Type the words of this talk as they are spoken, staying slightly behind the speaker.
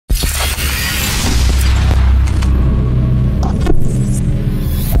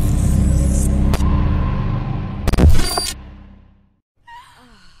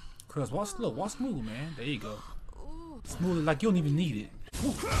Kratos. Walk slow, walk smooth, man. There you go. Smooth like you don't even need it.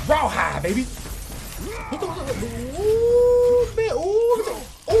 Ooh, raw high, baby. Ooh, man.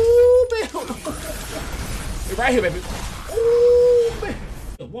 Ooh, man. Right here, baby. Ooh, man.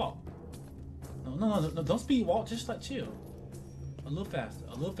 Walk. No, don't speed walk. Just like chill. A little faster,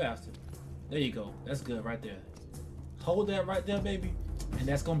 a little faster. There you go. That's good right there. Hold that right there, baby. And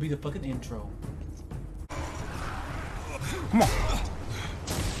that's gonna be the fucking intro. Come on.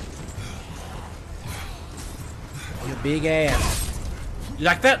 Oh, your big ass. You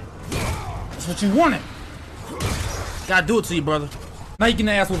like that? That's what you wanted. Gotta do it to you, brother. Now you can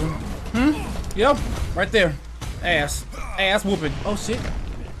ass whooping. Yep. Right there. Ass. Ass whooping. Oh shit.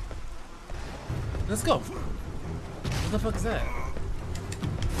 Let's go. What the fuck is that?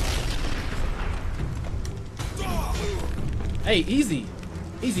 Hey, easy.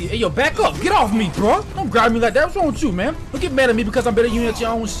 Easy. Hey, yo, back up. Get off me, bro. Don't grab me like that. What's wrong with you, man? Don't get mad at me because I'm better than you at your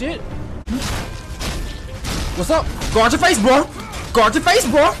own shit. What's up? Guard your face, bro. Guard your face,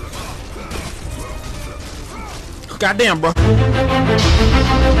 bro. Goddamn, bro.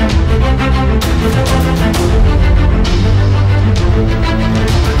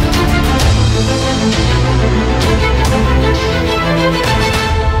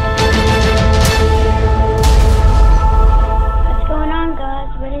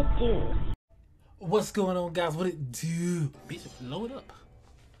 What's going on, guys? What it do? Bitch, load up.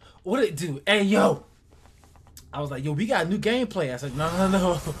 What it do? Hey, yo. I was like, yo, we got a new gameplay. I said, no.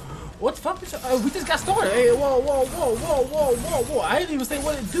 What the fuck? We just got started. Hey, whoa. I didn't even say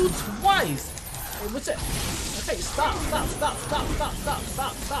what it do twice. Hey, what's that? Okay, stop.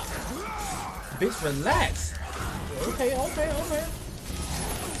 Bitch, relax. Okay.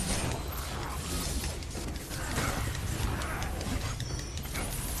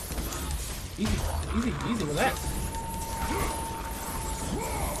 Easy, relax.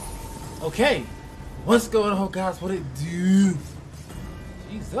 Okay. What's going on, guys? What it do?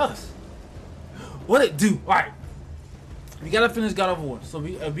 Jesus. What it do? Alright. We gotta finish God of War. So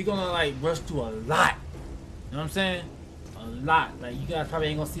we gonna like rush through a lot. You know what I'm saying? A lot. Like you guys probably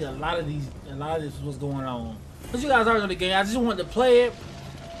ain't gonna see a lot of this what's going on. But you guys already know the game. I just wanted to play it.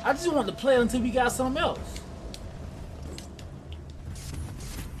 I just wanted to play it until we got something else.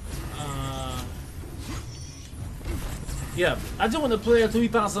 Yeah, I just want to play until we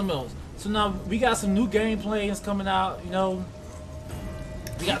found something else. So now we got some new gameplays coming out, you know.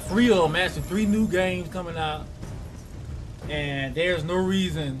 We got 3 of them, actually 3 new games coming out. And there's no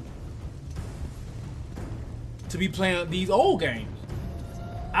reason to be playing these old games.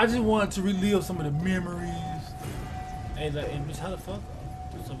 I just wanted to relive some of the memories. And just how the fuck?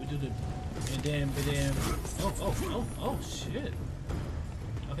 So we do the, and then, oh shit.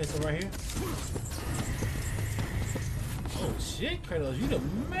 Okay, so right here. Oh shit, Kratos, you the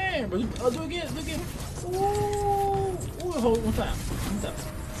man, bro. Do it again, do it again. Ooh, hold one time.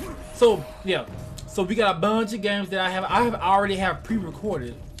 So yeah, so we got a bunch of games that I already have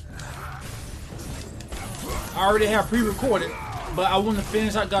pre-recorded. But I want to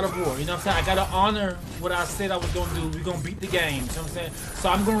finish out God of War. You know what I'm saying? I gotta honor what I said I was gonna do. We're gonna beat the game. You know what I'm saying? So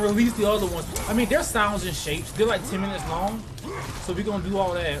I'm gonna release the other ones. I mean, they're sounds and shapes. They're like 10 minutes long. So we're gonna do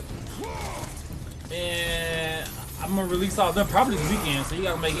all that. And I'm gonna release all of them probably this weekend, so you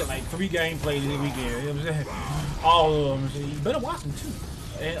gotta make it like 3 gameplays this weekend. You know what I'm saying? All of them. So you better watch them too.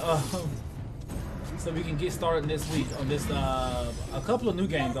 And so we can get started this week on this a couple of new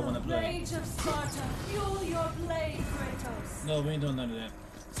games I wanna play. Fuel your blade, Kratos. No, we ain't doing none of that.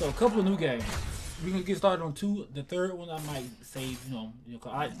 So a couple of new games. We're gonna get started on 2. The third one I might save, you know,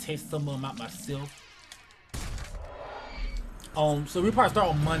 I test some of them out myself. So we'll probably start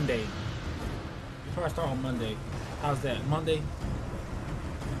on Monday. How's that? Monday?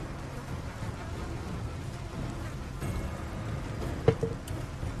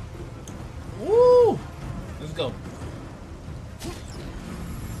 Woo! Let's go.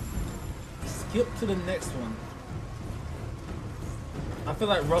 Skip to the next one. I feel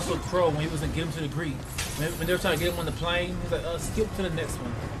like Russell Crowe when he was in Get Him to the Greek. When they were trying to get him on the plane, he's like, skip to the next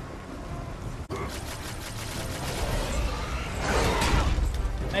one.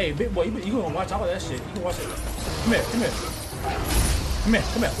 Hey, big boy, you gonna watch all of that shit. You can watch it. Come here.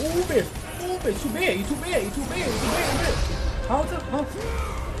 Ooh, bitch. Too big. You too big. Hold up.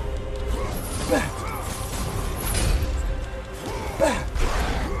 Back.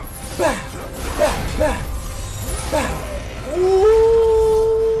 Ooh,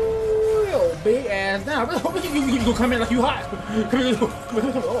 yo, big ass down. You gonna come in like you hot.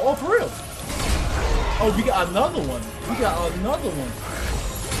 Oh, for real. Oh, we got another one.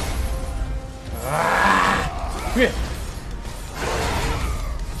 Come here.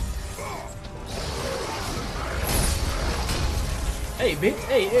 Hey, bitch.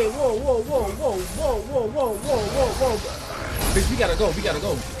 Hey, hey, whoa, whoa, whoa, whoa, whoa, whoa, whoa, whoa, whoa, whoa. Bitch, we gotta go. We gotta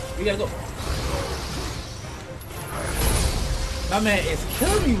go. We gotta go. My man is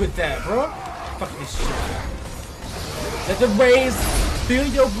killing me with that, bro. Fuck this shit. Let the rays feel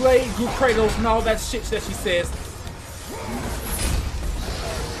your blade, group Kratos, and all that shit that she says.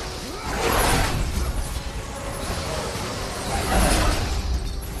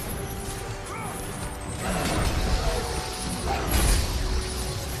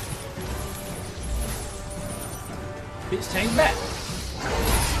 Bitch, change back.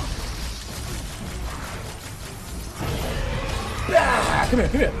 Ah, come here,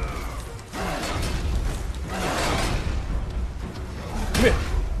 come here. Come here.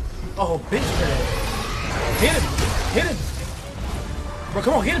 Oh, bitch, man. Hit him. Hit him. Bro,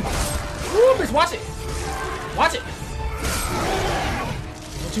 come on, hit him. Woo, bitch, watch it. Watch it.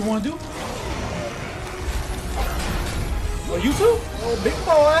 What you want to do? Oh, you too? Oh, big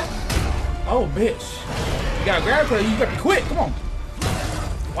boy. Oh, bitch. You gotta grab her. You gotta be quick. Come on.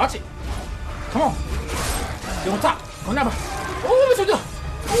 Watch it. Come on. Get on top. Come on, now. Oh, what you doing?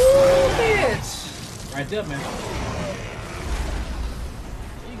 Oh, bitch. Right there, man.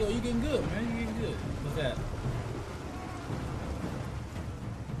 There you go. You getting good, man. You getting good. What's that?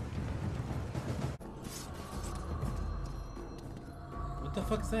 What the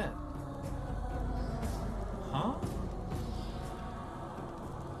fuck is that? Huh?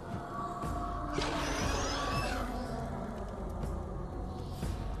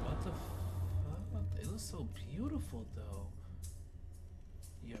 What the fuck? It looks so beautiful, though.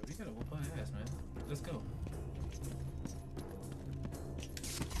 Yeah, we gotta whoop our ass, man. Let's go.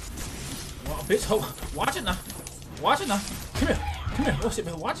 Well, bitch, watch it now. Watch it now. Come here. Come here. Oh shit,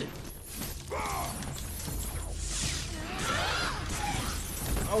 man. Watch it.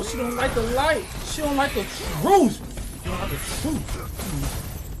 Oh, she don't like the light. She don't like the truth. She don't like the truth.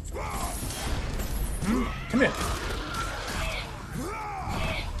 Come here.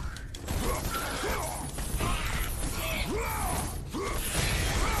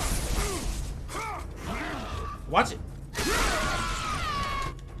 Watch it.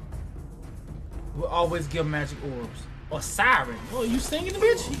 We'll always give magic orbs. Or siren. Oh, you singing the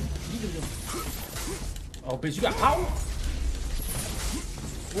bitch? Oh, bitch, you got power?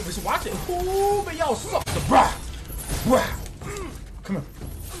 Oh, bitch, watch it. Oh, but y'all suck. The bra. Bra. Come here.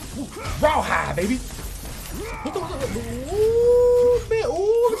 Ooh, raw high, baby. What the? Ooh, man.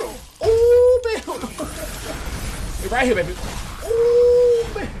 Ooh, man. Right here, baby. Ooh,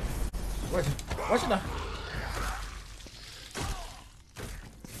 man. Watch it. Watch it now.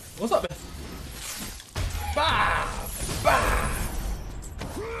 What's up, man? Bah! Bah!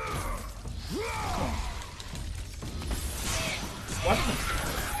 Come on. Watch it.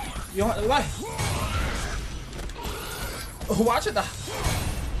 You don't have to lie. Oh, watch it now.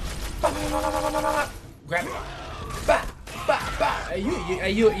 Bah, bah, bah, bah, bah, bah, bah. Grab it. Bah! Bah! Bah!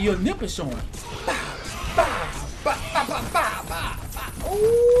 Hey, your nip is showing. Bah! Bah! Bah! Bah! Bah! Bah! Bah! Bah!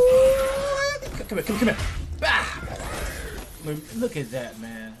 Ooh! Come here, come here. Bah! Look at that,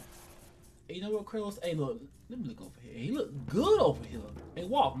 man. Hey, you know what, Kratos? Hey, look. Let me look over here. He look good over here. Hey,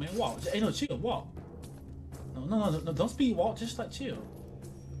 walk, man, walk. Hey, no, chill, walk. No, don't speed walk. Just like chill.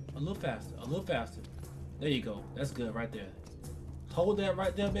 A little faster. A little faster. There you go. That's good right there. Hold that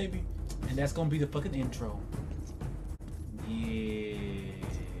right there, baby. And that's gonna be the fucking intro. Yeah.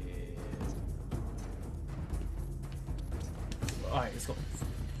 All right, let's go.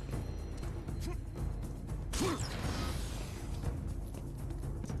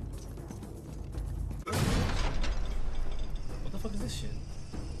 What the fuck is this shit?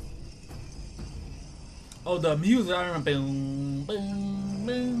 Oh, the music. I remember. Boom, boom,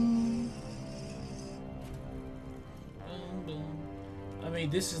 boom. Boom, boom. I mean,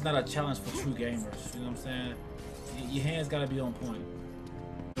 this is not a challenge for true gamers. You know what I'm saying? Your hands gotta be on point.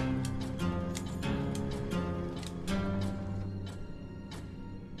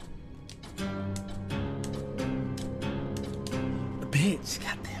 Bitch,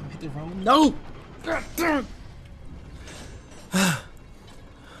 goddamn, hit the wrong. No! Goddamn!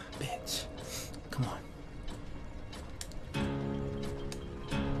 Bitch. Come on.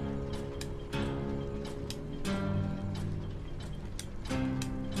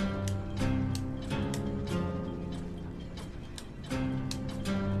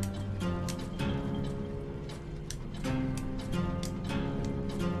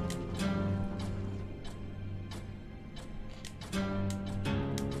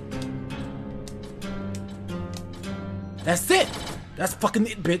 That's it! That's fucking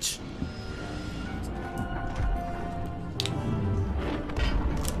it, bitch!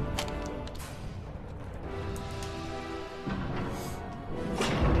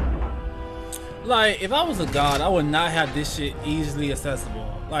 Like, if I was a god, I would not have this shit easily accessible.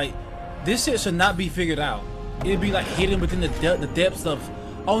 Like, this shit should not be figured out. It'd be like hidden within the depths of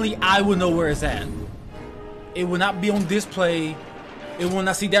only I would know where it's at. It will not be on display. It will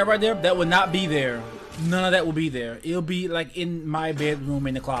not see that right there. That would not be there. None of that will be there. It'll be like in my bedroom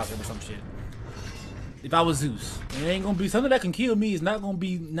in the closet or some shit. If I was Zeus, it ain't gonna be something that can kill me. It's not gonna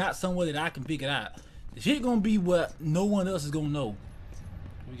be not somewhere that I can figure out. The shit gonna be what no one else is gonna know. What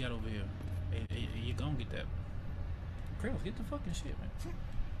we got over here? Hey, you gonna get that? Kratos, get the fucking shit, man.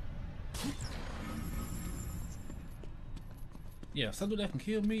 Yeah, something that can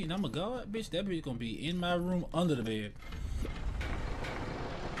kill me and I'm a god, bitch. That bitch gonna be in my room under the bed.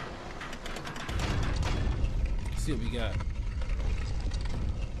 Let's see what we got.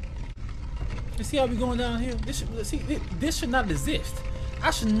 You see how we going down here? This should not exist.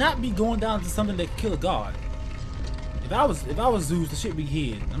 I should not be going down to something that can kill a god. If I was Zeus, the shit be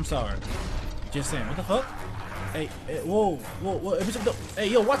hid. I'm sorry. Just saying. What the fuck? Hey, whoa. Hey,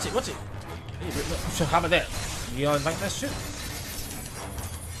 yo, watch it. Hey, how about that? Y'all like that shit?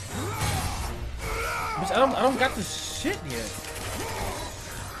 Bitch, I don't got this shit yet.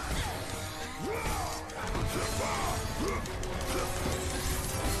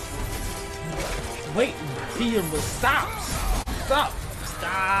 Wait, Tia, stop,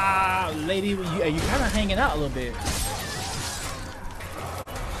 lady. You kind of hanging out a little bit.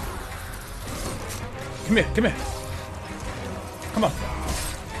 Come here. Come on.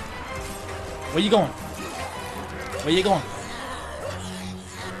 Where you going?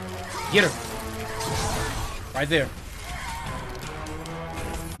 Get her. Right there.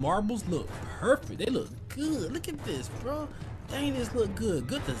 Marbles look perfect. They look good. Look at this, bro. Dang, this look good.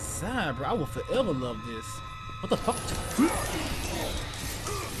 Good design, bro. I will forever love this. What the fuck?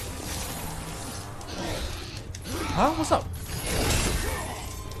 Huh? What's up?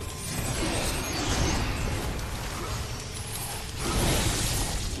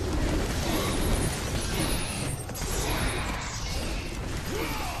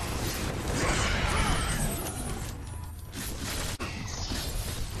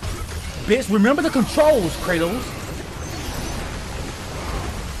 Bitch, remember the controls, Kratos.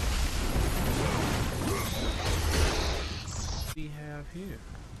 Here.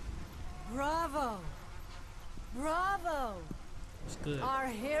 Bravo! It's good. Our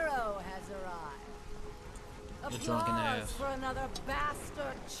hero has arrived. You're drunk in the Applause ass. for another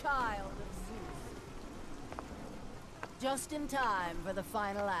bastard child of Zeus. Just in time for the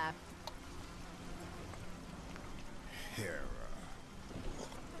final act. Hera.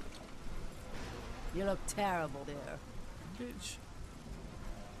 You look terrible, dear. Bitch.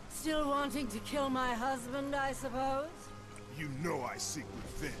 Still wanting to kill my husband, I suppose? You know I seek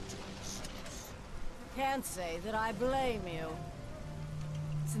vengeance. Can't say that I blame you.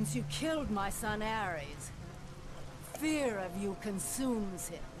 Since you killed my son Ares, fear of you consumes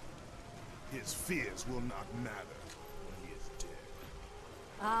him. His fears will not matter when he is dead.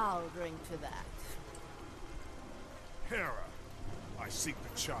 I'll drink to that. Hera, I seek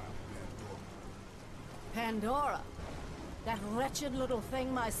the child, Pandora. Pandora? That wretched little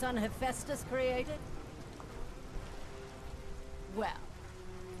thing my son Hephaestus created? Well,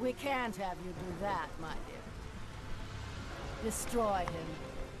 we can't have you do that, my dear. Destroy him.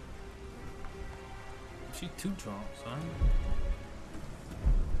 She too drunk, son.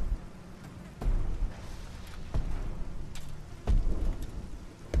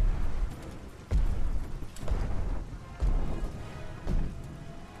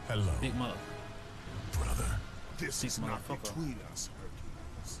 Hello. Big mother. Brother. This is not between us,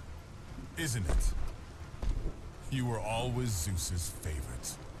 Hercules. Isn't it? You were always Zeus's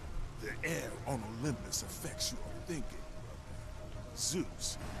favorite. The air on Olympus affects your thinking, brother.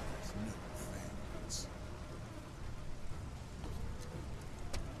 Zeus has no favorites.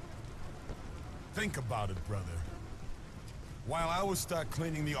 Think about it, brother. While I was stuck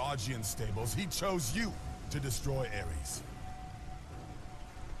cleaning the Augean stables, he chose you to destroy Ares.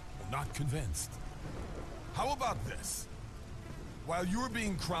 Well, not convinced. How about this? While you were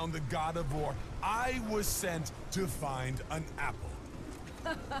being crowned the god of war, I was sent to find an apple.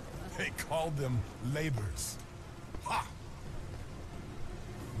 They called them labors. Ha!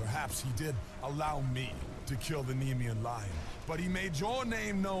 Perhaps he did allow me to kill the Nemean lion, but he made your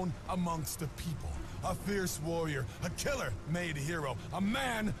name known amongst the people. A fierce warrior, a killer made hero, a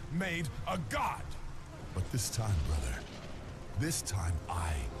man made a god. But this time, brother, this time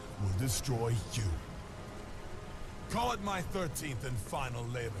I will destroy you. Call it my 13th and final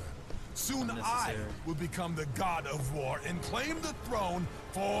labor. Soon I will become the god of war and claim the throne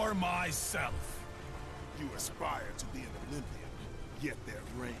for myself. You aspire to be an Olympian, yet their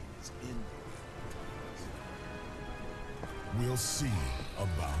reign is ended. We'll see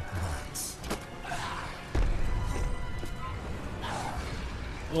about that.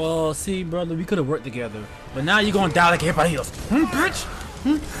 Well, see, brother, we could have worked together, but now you're gonna die like everybody else, bitch.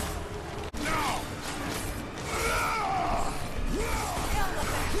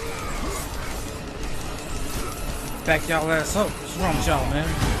 Back y'all ass up. What's wrong with y'all, man?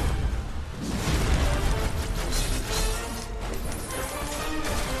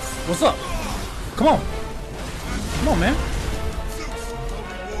 What's up? Come on. Come on, man.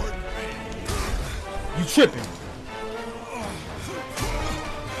 You tripping.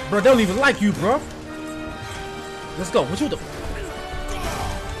 Bro, they don't even like you, bro. Let's go. What you do?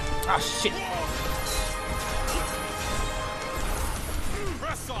 Ah, shit.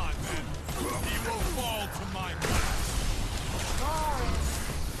 Press on, then. He will fall to my path.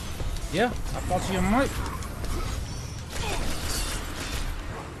 Yeah, I thought you might.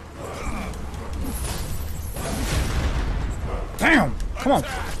 Damn! Come on.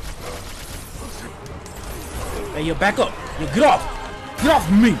 Hey, you back up. You get off. Get off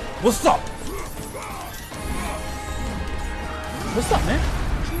of me! What's up? What's up, man?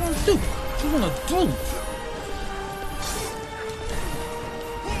 What you wanna do? What you wanna do?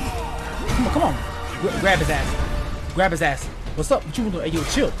 Come on. Grab his ass. Grab his ass. What's up? What you wanna do? Hey, yo,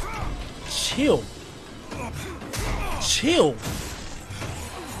 chill. Chill. Chill.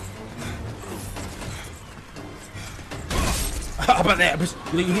 How about that?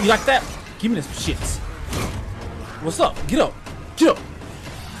 You like that? Give me this shit. What's up? Get up. Get up.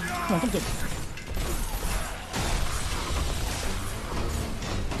 Come on, come through.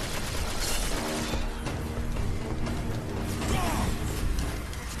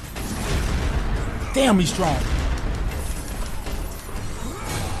 Damn, he's strong.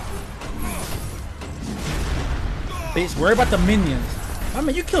 Bitch, worry about the minions. I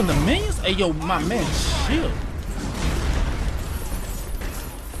mean, you killing the minions? Hey, yo, my man, chill.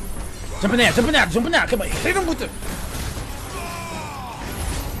 Jumping out, jumping out, jumping out. Come on, hit him with the...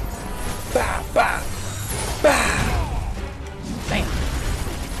 Bah, bah, bah. Damn.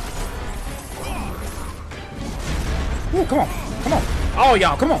 Ooh, come on, come on. Oh,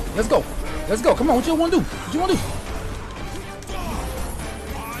 y'all, come on. Let's go. Let's go. Come on, what you want to do? What you want to do?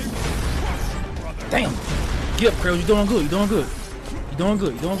 Damn. Get up, Krails. You're doing good. You're doing good. You're doing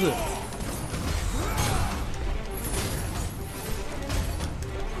good. You're doing good.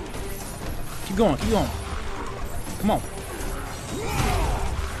 Keep going. Keep going. Come on.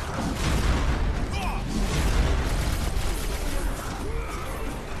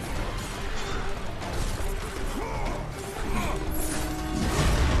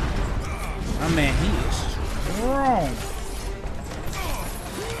 My man, he is strong.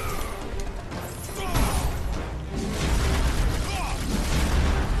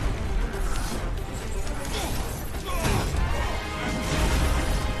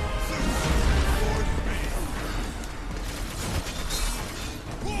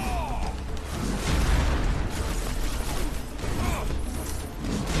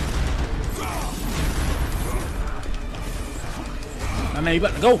 My man, you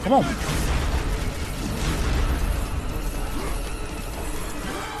got to go. Come on.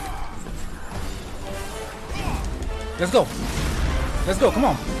 Let's go. Let's go. Come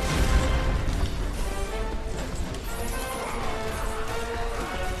on.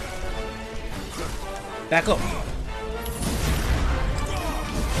 Back up.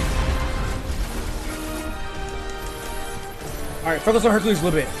 All right, focus on Hercules a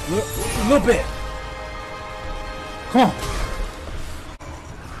little bit. A little bit. Come on.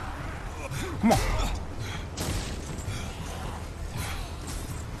 Come on.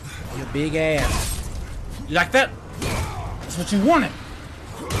 Your big ass. You like that? That's what you wanted.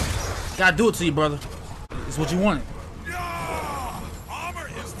 Gotta do it to you, brother. It's what you wanted. Armor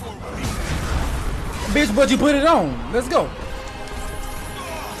is for weak. Bitch, but you put it on. Let's go.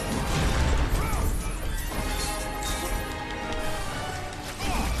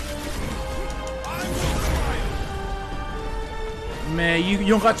 Man, you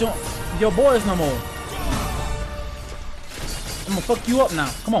don't got your boys no more. I'm gonna fuck you up now.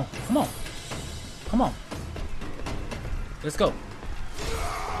 Come on, come on. Come on. Let's go.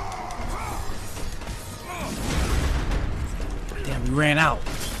 Damn, we ran out.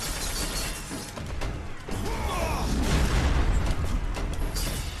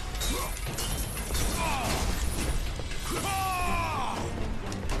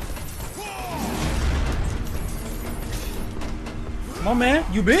 Come on, man.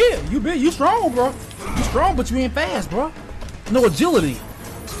 You big. You strong, bro. You strong, but you ain't fast, bro. No agility.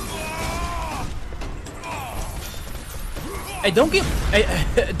 Hey, don't get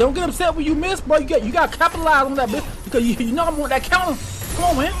don't get upset when you miss, bro. You got to capitalize on that, bitch, because you know I'm on that counter. Come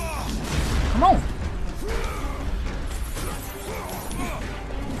on, man. Come on.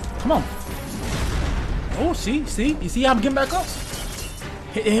 Come on. Oh, see, you see how I'm getting back up?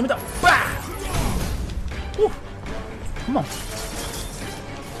 Hit him with the bah. Woo. Come on.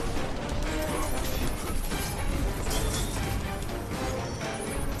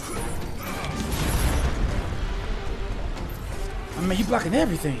 I mean, you blocking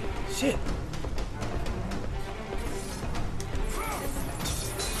everything. Shit.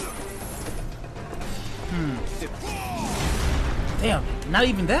 Damn, not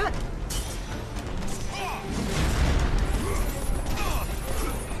even that?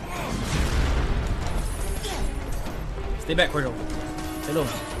 Stay back, Kratos. Stay low.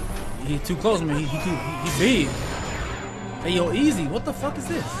 He's too close to me. He's big. Hey, yo, easy. What the fuck is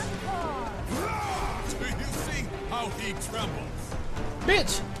this? Do you see how he trembles?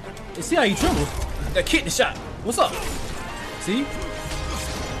 Bitch! You see how he trembles? That kidney shot. What's up? See?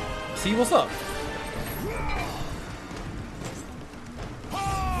 See what's up?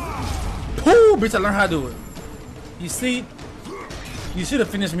 Pooh! Bitch, I learned how to do it. You see? You should have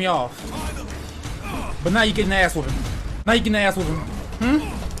finished me off. But now you're getting ass whooping. Now you're getting ass whooping.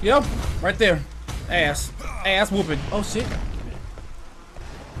 Yep. Right there. Ass. Ass whooping. Oh shit.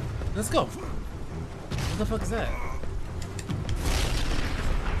 Let's go. What the fuck is that?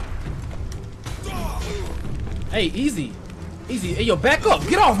 Hey, easy. Easy. Hey, yo, back up.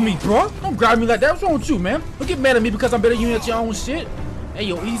 Get off me, bro. Don't grab me like that. What's wrong with you, man? Don't get mad at me because I'm better than you at your own shit. Hey,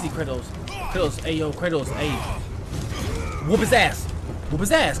 yo, easy, Kratos. Kratos, hey, yo, Kratos, hey. Whoop his ass. Whoop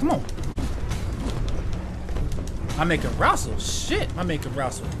his ass. Come on. I'm making Russell. Shit. I'm making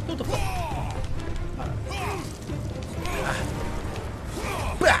Russell. What the fuck?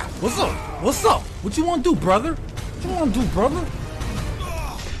 What's up? What's up? What you want to do, brother? What you want to do, brother?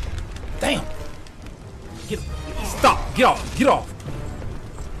 Damn. Stop! Get off! Get off!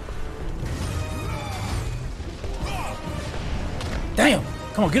 Damn!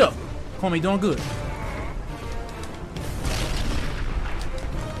 Come on, get up! Come on, you're doing good.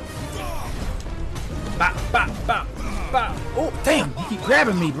 Bop, bop, bop, bop. Oh, damn! You keep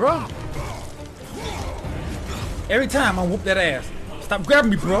grabbing me, bro. Every time I whoop that ass. Stop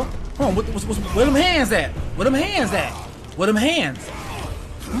grabbing me, bro. Come on, where them hands at? Where them hands at? Where them hands?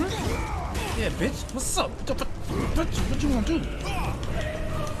 Yeah, bitch. What's up? What you want to do?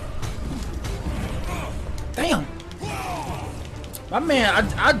 Damn. My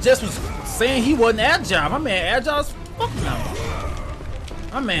man, I just was saying he wasn't agile. My man agile as fuck now.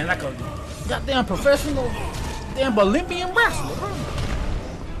 My man like a goddamn professional damn Olympian wrestler, bro.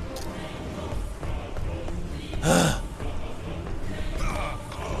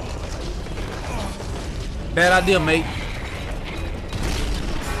 Bad idea, mate.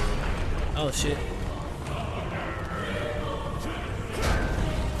 Oh shit.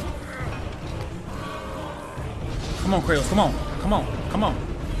 Come on, Kratos, come on. Come on, come on.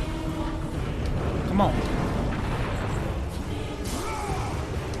 Come on.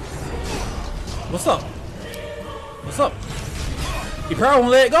 What's up? What's up? You probably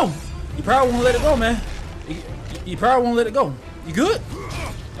won't let it go. You probably won't let it go, man. You probably won't let it go. You good?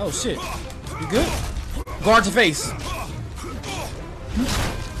 Oh shit. You good? Guard your face.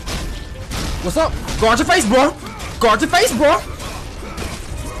 What's up? Guard your face, bro. Guard your face, bro.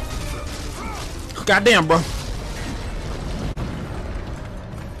 Goddamn, bro.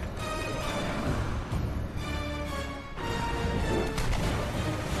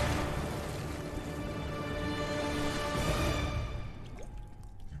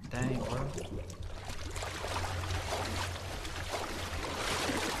 Dang, bro.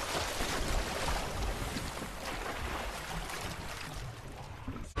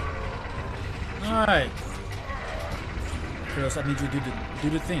 All right, Kratos, I need you to do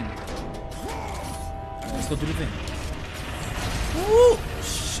the thing. Let's go do the thing. Ooh,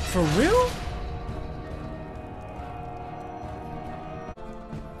 for real?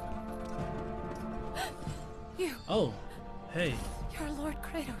 You. Oh, hey. You're Lord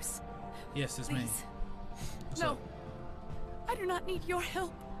Kratos. Yes, it's me. Please. What's No. up? I do not need your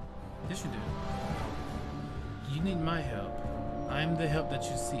help. Yes, you do. You need my help. I am the help that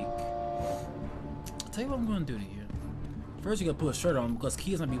you seek. I'll tell you what I'm gonna do to you. First, you gotta put a shirt on because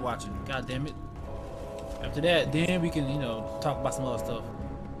kids might be watching. God damn it. After that, then we can, you know, talk about some other stuff.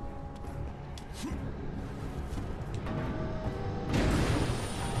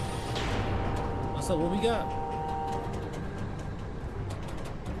 What's up? What we got?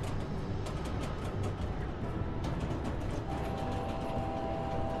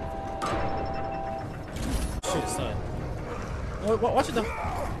 Shit, son. Watch it though.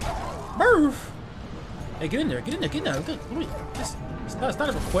 Move. Hey, get in there. Get in there. Get in there. Good. Wait, it's not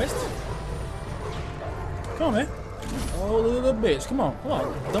a request. Come on, man. Oh, little bitch. Come on. Come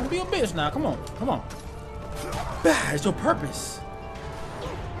on. Don't be a bitch now. Come on. Come on. Bah, it's your purpose.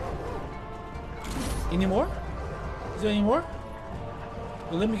 Any more? Is there any more?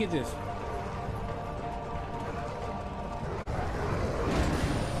 Well, let me get this.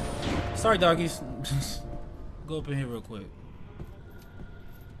 Sorry, doggies. Go up in here real quick.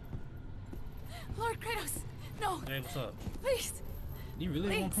 Lord Kratos, no. Hey, what's up? Please. You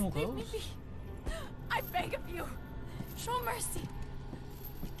really want to come leave me close? be. I beg of you. Show mercy.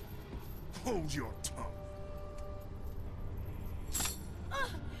 Hold your tongue.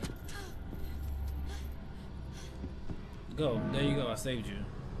 Go. There you go. I saved you.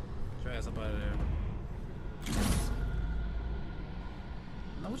 Get your ass up out of there.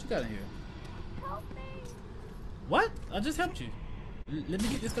 Now, what you got in here? Help me. What? I just helped you. Let me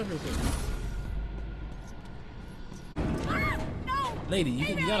get this stuff real quick. Ah, no. Lady,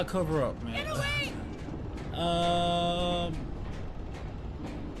 you gotta cover up, man. Get away.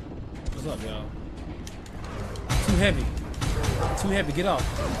 What's up, y'all? Too heavy. Too heavy. Get off.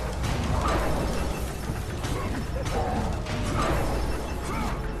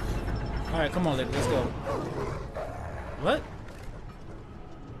 All right, come on, lady. Let's go. What?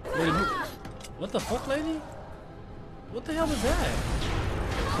 Lady, what the fuck, lady? What the hell was that?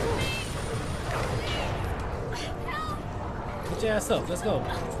 Get your ass up. Let's go.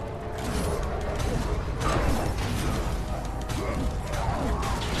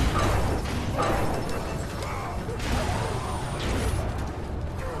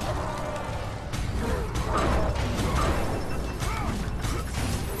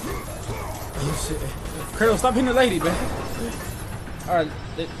 Oh shit. Kratos, stop hitting the lady, man. Alright,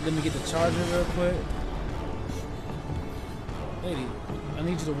 let me get the charger real quick. Lady, I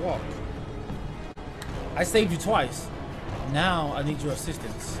need you to walk. I saved you twice. Now I need your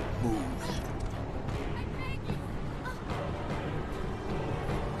assistance. Move.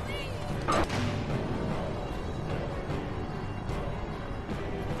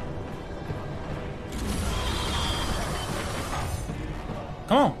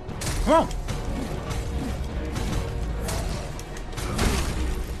 Come on. Come on.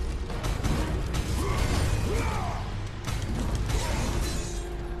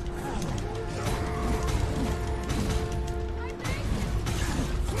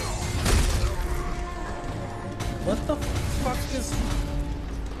 What the fuck is...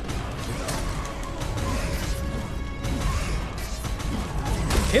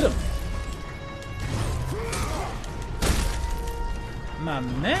 Hit him. My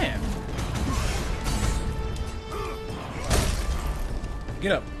man.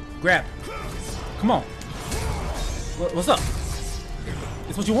 Get up. Grab. Come on. What's up?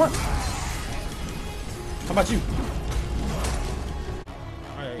 It's what you want? How about you?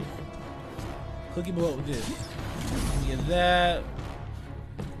 Alright. Cookie boy with this. Get that.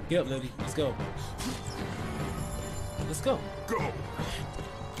 Get up, lady. Let's go. Let's go. Go.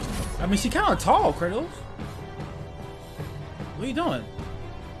 I mean, she kind of tall, Kratos. What are you doing?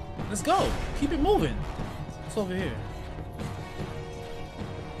 Let's go. Keep it moving. What's over here?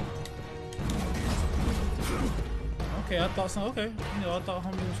 Okay, I thought so. Okay. You know, I thought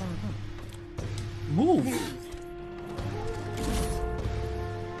homie was trying to move.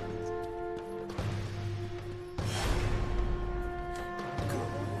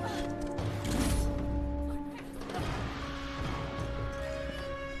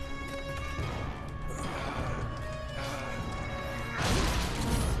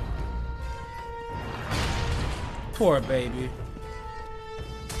 Poor baby.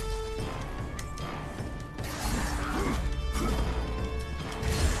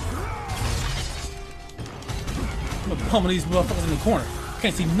 I'm gonna pummel these motherfuckers in the corner.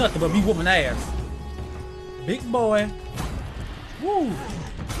 Can't see nothing but me whooping ass. Big boy. Woo.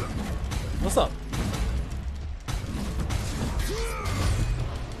 What's up?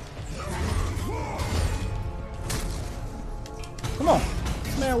 Come on.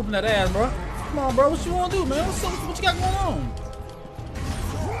 Man, whooping that ass, bro. Come on, bro. What you want to do, man? What's up? What you got going on?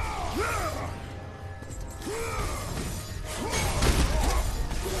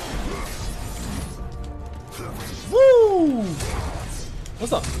 Woo!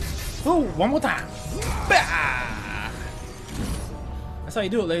 What's up? Woo! One more time. Bah! That's how you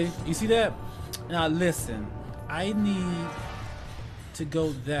do it, lady. You see that? Now listen. I need to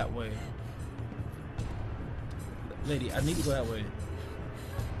go that way. Lady, I need to go that way.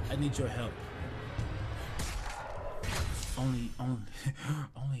 I need your help. Only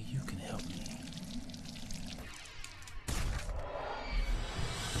you can help me.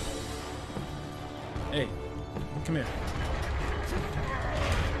 Hey, come here.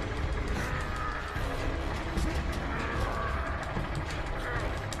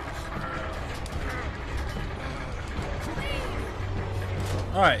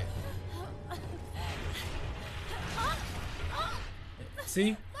 All right.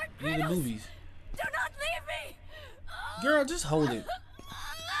 See? These are the movies. Do not leave me! Girl, just hold it.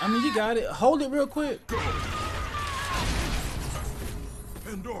 I mean, you got it. Hold it real quick.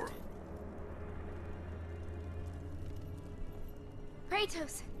 Pandora!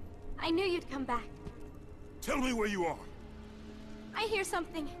 Kratos, I knew you'd come back. Tell me where you are. I hear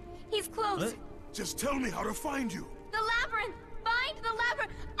something. He's close. What? Just tell me how to find you. The labyrinth! Find the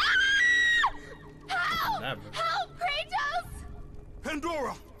labyrinth! Ah! Help! Labyrinth. Help, Kratos!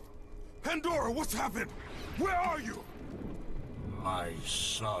 Pandora! Pandora, what's happened? Where are you? My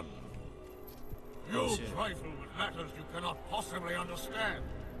son. You Bullshit. trifle with matters you cannot possibly understand.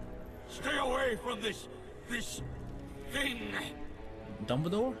 Stay away from this thing.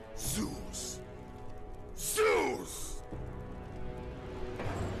 Dumbledore? Zeus! Zeus!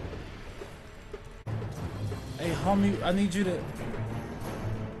 Hey, homie, I need you to.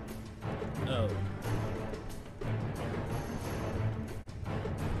 Oh.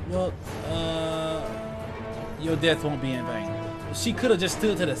 Well, your death won't be in vain. She could have just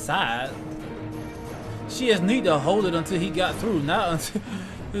stood to the side. She just need to hold it until he got through, not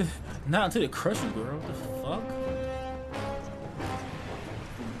until they crush you, girl. What the fuck?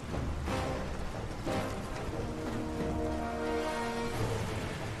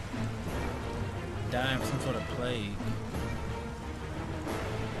 Dying from some sort of plague.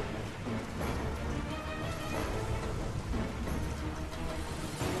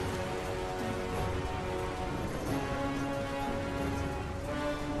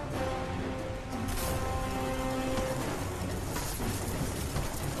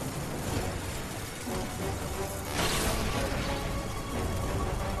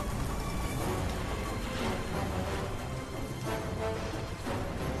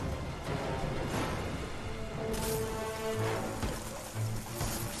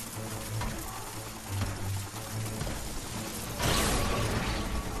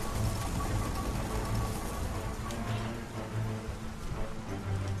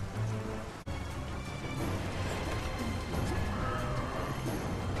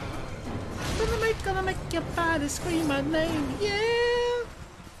 Gonna make your body scream my name, yeah!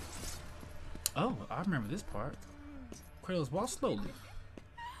 Oh, I remember this part. Kratos, walk slowly.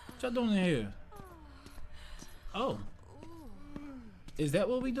 What y'all doing in here? Oh. Is that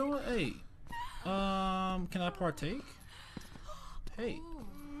what we doing? Hey. Can I partake? Hey.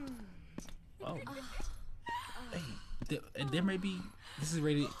 Oh. Hey. There may be... This is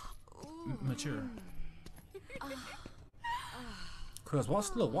rated mature. Kratos, walk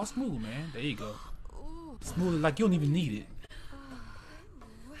slow, walk smooth, man. There you go. Smooth like you don't even need it.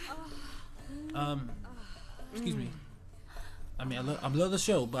 Excuse me. I mean, I love the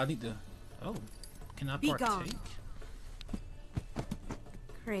show, but I need to. Oh, can I partake? gone.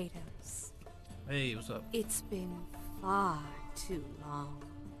 Kratos, Hey, what's up? it's been far too long.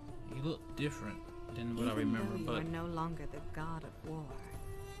 You look different than what I Even remember, though you but are no longer the god of war,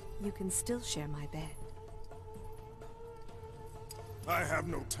 you can still share my bed. I have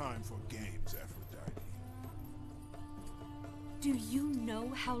no time for games, Aphrodite. Do you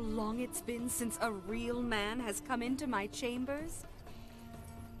know how long it's been since a real man has come into my chambers?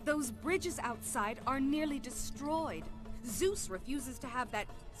 Those bridges outside are nearly destroyed. Zeus refuses to have that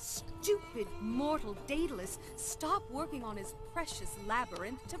stupid mortal Daedalus stop working on his precious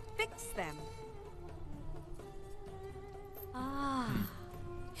labyrinth to fix them. Ah,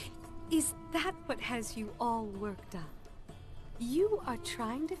 is that what has you all worked up? You are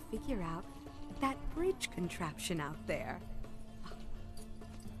trying to figure out that bridge contraption out there.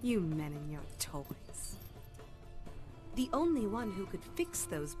 You men and your toys. The only one who could fix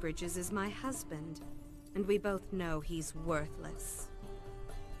those bridges is my husband, and we both know he's worthless.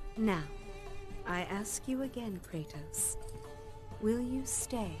 Now, I ask you again, Kratos. Will you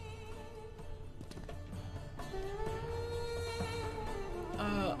stay?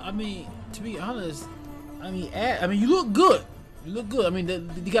 I mean, to be honest, I mean, you look good. You look good. I mean,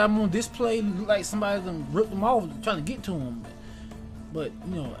 you got him on display. You look like somebody done ripped him off trying to get to him. But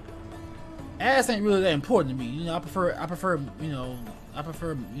you know, ass ain't really that important to me. You know, I prefer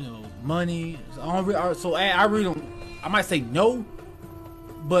money. So I really don't. I might say no,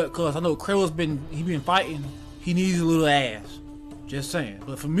 but cause I know Krill's been fighting. He needs a little ass. Just saying.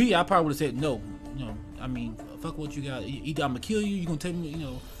 But for me, I probably would have said no. You know, I mean, fuck what you got. Either I'm gonna kill you. You gonna take me. You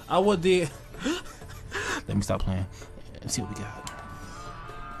know, I would did. Let me stop playing. Let's see what we got.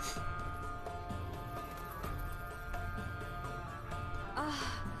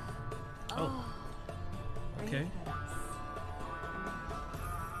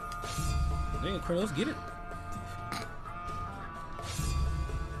 Kratos, get it.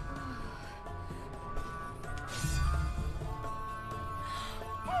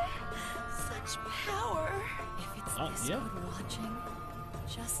 Such power. If it's this yeah. good watching,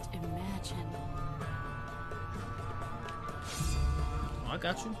 just imagine. Oh, I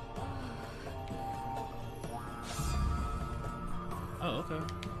got you. Oh, okay.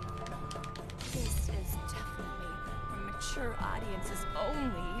 This is definitely for mature audiences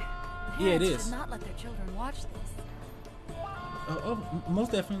only. Yeah, it Parents is. should not let their children watch this.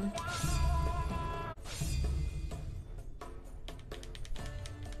 Most definitely.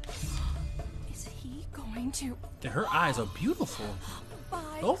 Is he going to Her eyes are beautiful. buy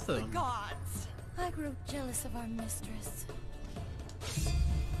Both of the them. gods? I grow jealous of our mistress.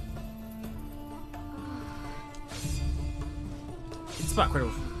 Hit the spot,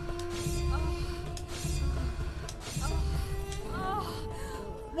 Kratos.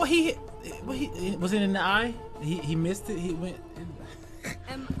 What he hit? What he was it in the eye? He missed it. He went.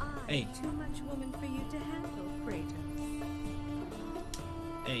 Am I Hey. too much woman for you to handle, Kratos?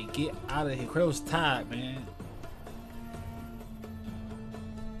 Hey, get out of here. Kratos tired, man.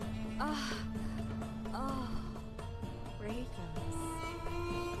 Kratos.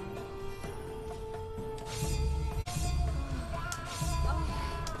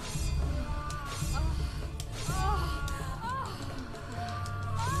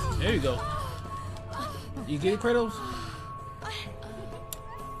 There you go. You get it, Kratos?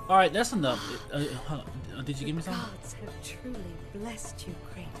 Alright, that's enough. Did you give me something? Gods have truly blessed you,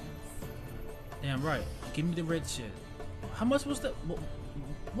 Kratos. Damn right. Give me the red shit. How much was that?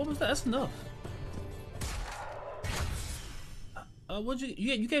 What was that? That's enough. What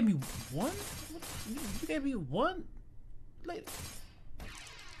you gave me one? You gave me one? Like,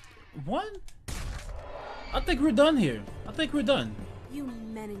 one? I think we're done here. I think we're done. You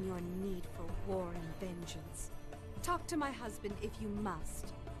men in your need for war and vengeance. Talk to my husband if you must.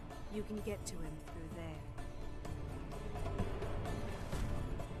 You can get to him through there.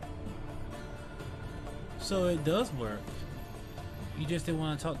 So it does work. You just didn't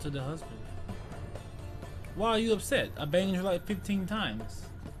want to talk to the husband. Why are you upset? I banged you like 15 times.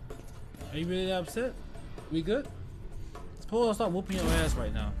 Are you really that upset? We good? Suppose I'll start whooping your ass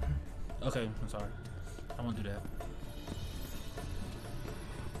right now. Okay, I'm sorry. I won't do that.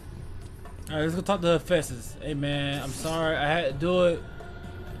 Alright, let's go talk to Hephaestus. Hey man, I'm sorry. I had to do it.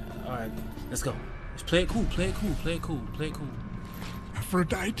 Alright, let's go. Let's play it cool, play it cool, play it cool, play it cool.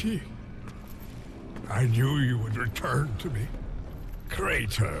 Aphrodite, I knew you would return to me.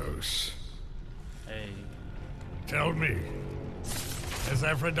 Kratos, Hey. tell me, has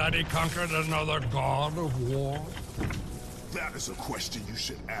Aphrodite conquered another god of war? That is a question you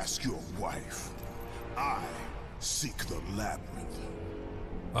should ask your wife. I seek the labyrinth.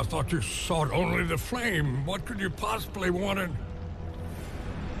 I thought you sought only the flame. What could you possibly want in...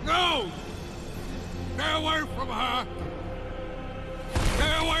 No! Stay away from her!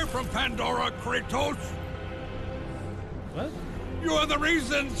 Stay away from Pandora, Kratos! What? You are the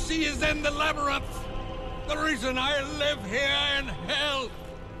reason she is in the labyrinth! The reason I live here in hell!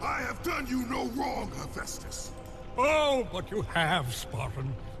 I have done you no wrong, Hephaestus. Oh, but you have,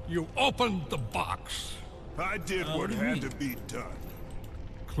 Spartan. You opened the box. I did what what do you had mean? to be done.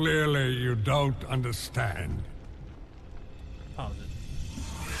 Clearly, you don't understand. Pause it.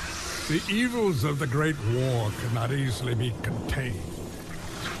 The evils of the Great War cannot easily be contained.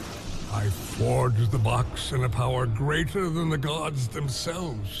 I forged the box in a power greater than the gods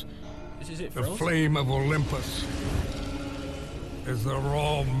themselves. This is it, The Frozen? flame of Olympus. As the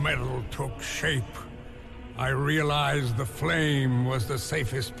raw metal took shape, I realized the flame was the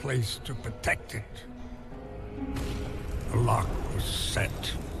safest place to protect it. The lock was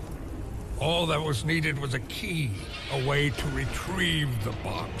set. All that was needed was a key, a way to retrieve the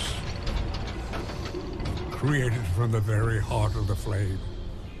box. Created from the very heart of the flame,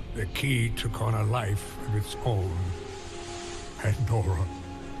 the key took on a life of its own. Pandora.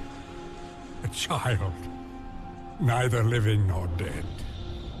 A child, neither living nor dead.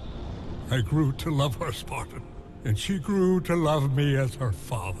 I grew to love her, Spartan, and she grew to love me as her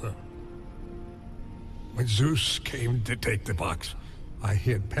father. When Zeus came to take the box, I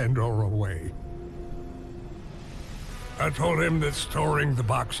hid Pandora away. I told him that storing the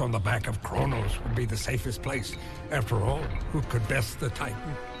box on the back of Kronos would be the safest place. After all, who could best the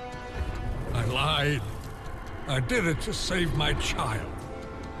Titan? I lied. I did it to save my child.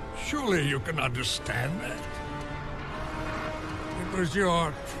 Surely you can understand that. It was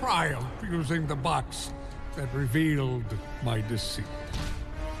your triumph using the box that revealed my deceit.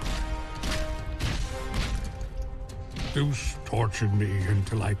 Zeus tortured me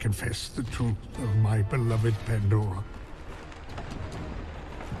until I confessed the truth of my beloved Pandora.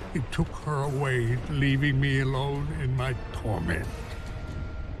 He took her away, leaving me alone in my torment.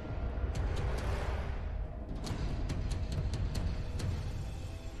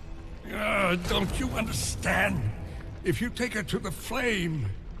 Don't you understand? If you take her to the flame...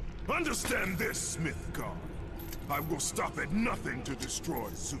 Understand this, Smith God. I will stop at nothing to destroy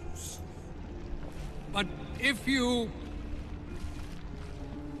Zeus. But if you...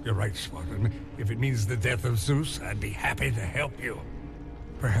 You're right, Spartan. If it means the death of Zeus, I'd be happy to help you.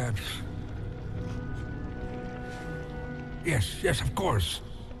 Perhaps... Yes, of course.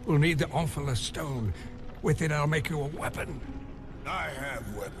 We'll need the Omphalos stone. With it, I'll make you a weapon. I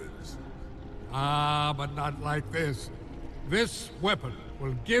have weapons. Ah, but not like this. This weapon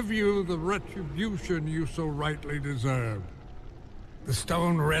will give you the retribution you so rightly deserve. The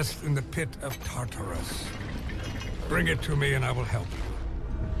stone rests in the pit of Tartarus. Bring it to me and I will help you.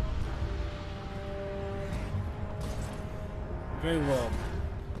 Very well.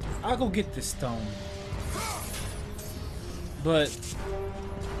 I'll go get this stone. But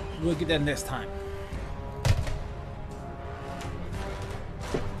we'll get that next time.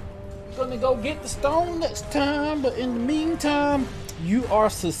 Gonna go get the stone next time, but in the meantime, you are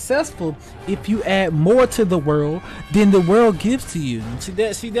successful if you add more to the world than the world gives to you.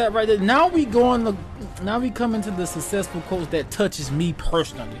 See that right there. Now we come into the successful quotes that touches me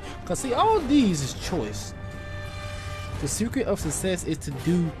personally. Cause see, all these is choice. The secret of success is to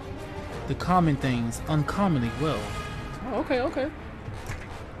do the common things uncommonly well. Oh, okay.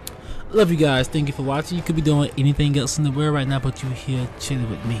 Love you guys. Thank you for watching. You could be doing anything else in the world right now, but you're here chilling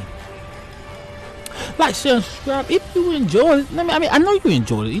with me. Like, share, and subscribe if you enjoyed it. I mean, I know you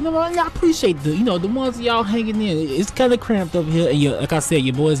enjoyed it. You know, I appreciate the ones y'all hanging in. It's kind of cramped up here, and like I said,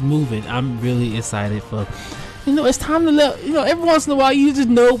 your boy's moving. I'm really excited for. It's time to level. Every once in a while, you just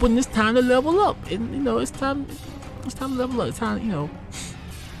know when it's time to level up, and it's time. It's time to level up. It's time.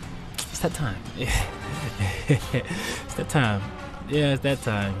 It's that time. It's that time. Yeah, it's that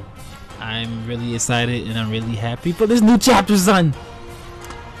time. I'm really excited and I'm really happy for this new chapter, son.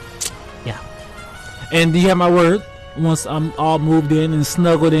 Yeah. And do you have my word? Once I'm all moved in and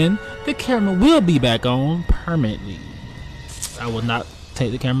snuggled in, the camera will be back on permanently. I will not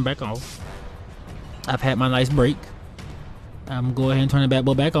take the camera back off. I've had my nice break. I'm going to go ahead and turn the bad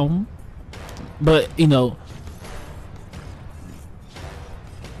boy back on. But,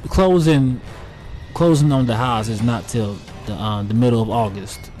 closing on the house is not till the middle of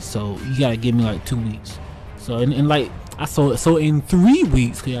August, so you gotta give me like 2 weeks. So so in 3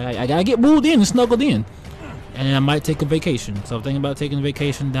 weeks, I gotta get moved in and snuggled in, and I might take a vacation. So I'm thinking about taking a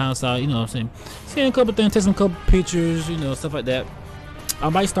vacation down south. Seeing a couple things, taking some couple pictures, stuff like that. I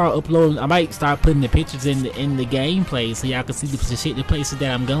might start uploading. I might start putting the pictures in the gameplay so y'all can see the shit, the places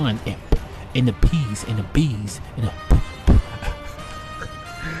that I'm going, and the P's and the B's and the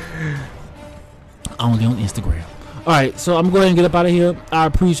only on Instagram. Alright, so I'm going to get up out of here. I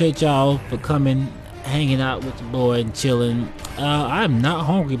appreciate y'all for coming, hanging out with the boy and chilling. I'm not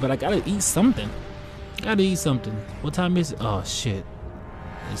hungry, but I gotta eat something. What time is it? Oh shit,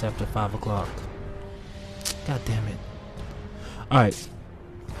 it's after 5 o'clock. God damn it. Alright,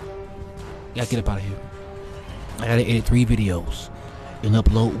 gotta get up out of here. I gotta edit 3 videos and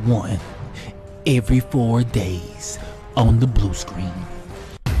upload 1 every 4 days on the blue screen.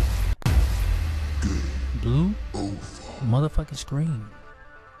 Blue motherfucking screen.